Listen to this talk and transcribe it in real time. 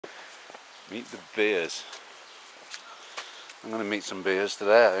Meet the bears. I'm going to meet some bears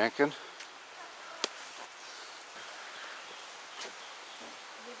today, I reckon.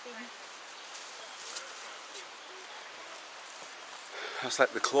 That's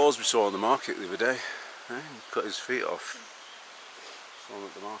like the claws we saw on the market the other day. Eh? He cut his feet off. Saw him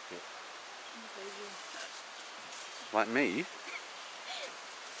at the market. Like me?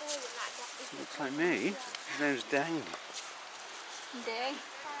 He looks like me. His name's Dang. Dang.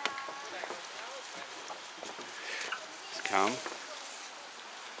 It's calm.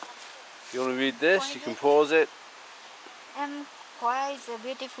 If you want to read this, you can pause it. Quite a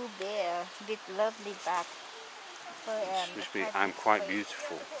beautiful bear with lovely back. Must be, I'm quite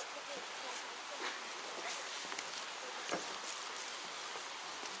beautiful.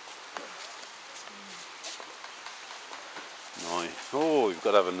 Noi. Oh, you've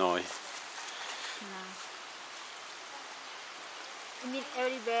got to have a noi. No. I mean,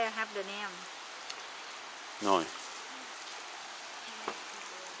 every bear have the name. Noi.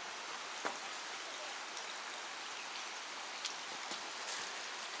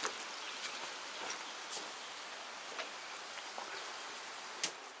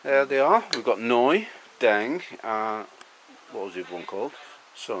 There they are. We've got Noi, Dang, what was the other one called?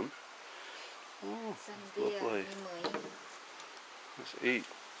 Sun. Oh, lovely. Let's eat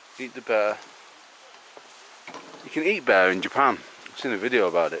the bear. You can eat bear in Japan. I've seen a video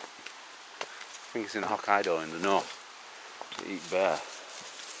about it. I think it's in Hokkaido in the north. They eat bear.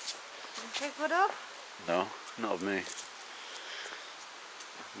 Take photo? No, not of me.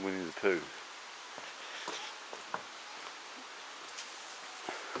 Winnie the Pooh.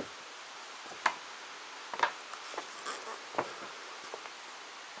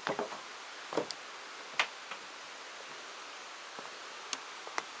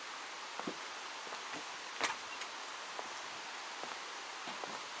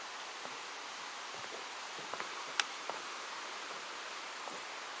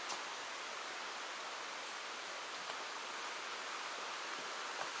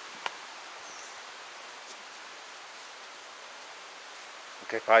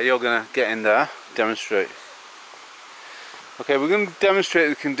 Okay, Pi, you're going to get in there, demonstrate. Okay, we're going to demonstrate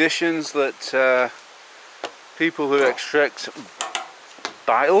the conditions that people who extract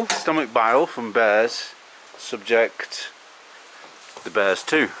bile, stomach bile from bears, subject the bears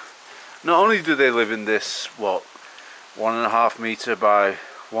to. Not only do they live in this, what, 1.5 metre by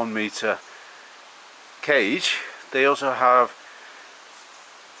 1 metre cage, they also have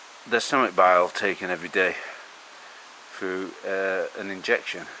their stomach bile taken every day through an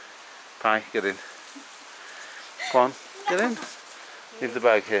injection. Pi, get in. Come on, get in. Leave the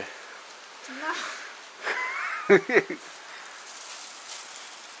bag here. No.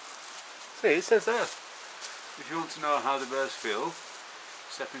 See, it says there. If you want to know how the bears feel,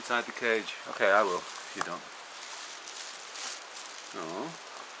 step inside the cage. Okay, I will, if you don't. No.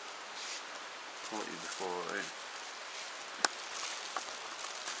 Caught you before, right?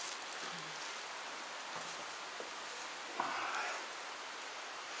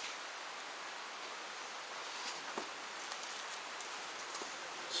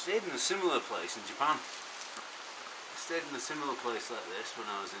 Stayed in a similar place in Japan. I stayed in a similar place like this when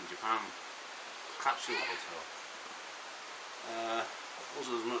I was in Japan. Capsule hotel.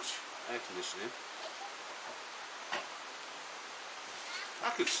 Wasn't as much air conditioning.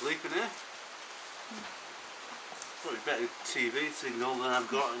 I could sleep in here. Probably better TV signal than I've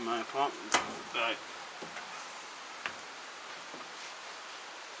got in my apartment. Right.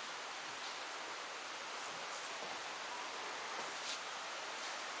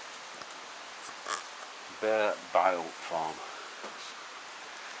 Bear bile farm.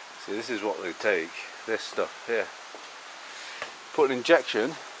 See, this is what they take, this stuff here. Put an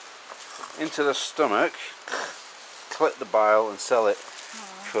injection into the stomach, collect the bile and sell it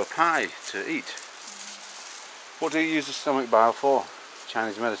for pie to eat. What do you use the stomach bile for?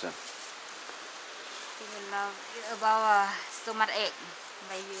 Chinese medicine? About stomach ache.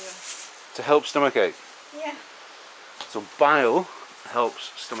 To help stomach ache? Yeah. So bile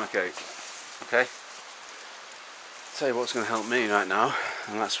helps stomach ache. Okay? Tell you what's going to help me right now,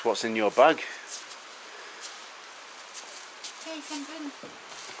 and that's what's in your bag. Okay, you can drink.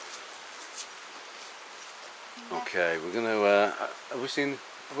 Okay, we're going to. Have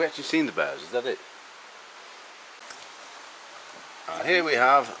we actually seen the bears? Is that it? Here we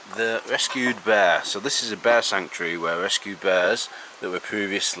have the rescued bear. So this is a bear sanctuary where rescued bears that were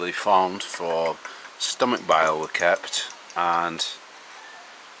previously farmed for stomach bile were kept, and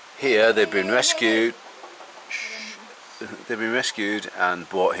here they've been rescued. They've been rescued and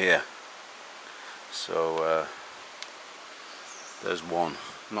brought here. So there's one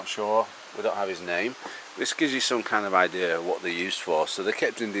I'm not sure, we don't have his name. This gives you some kind of idea of what they're used for. So they're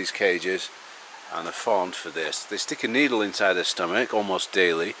kept in these cages and they're formed for this. They stick a needle inside their stomach almost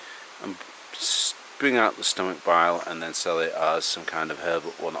daily and bring out the stomach bile and then sell it as some kind of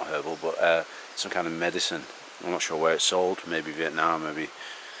herbal, well not herbal, but some kind of medicine. I'm not sure where it's sold, maybe Vietnam, maybe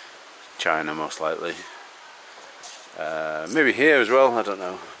China most likely. Maybe here as well, I don't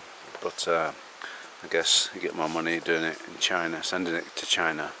know. But I guess you get more money doing it in China, sending it to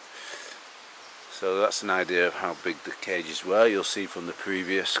China. So that's an idea of how big the cages were. You'll see from the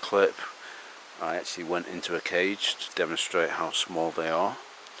previous clip, I actually went into a cage to demonstrate how small they are.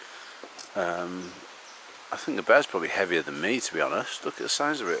 I think the bear's probably heavier than me, to be honest. Look at the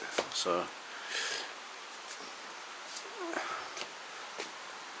size of it. So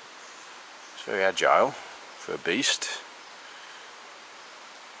it's very agile for a beast.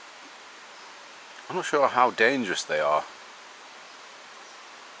 I'm not sure how dangerous they are,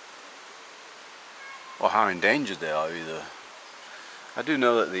 or how endangered they are either. I do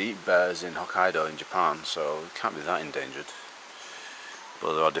know that they eat bears in Hokkaido in Japan, so it can't be that endangered.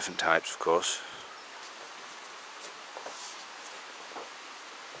 But there are different types, of course.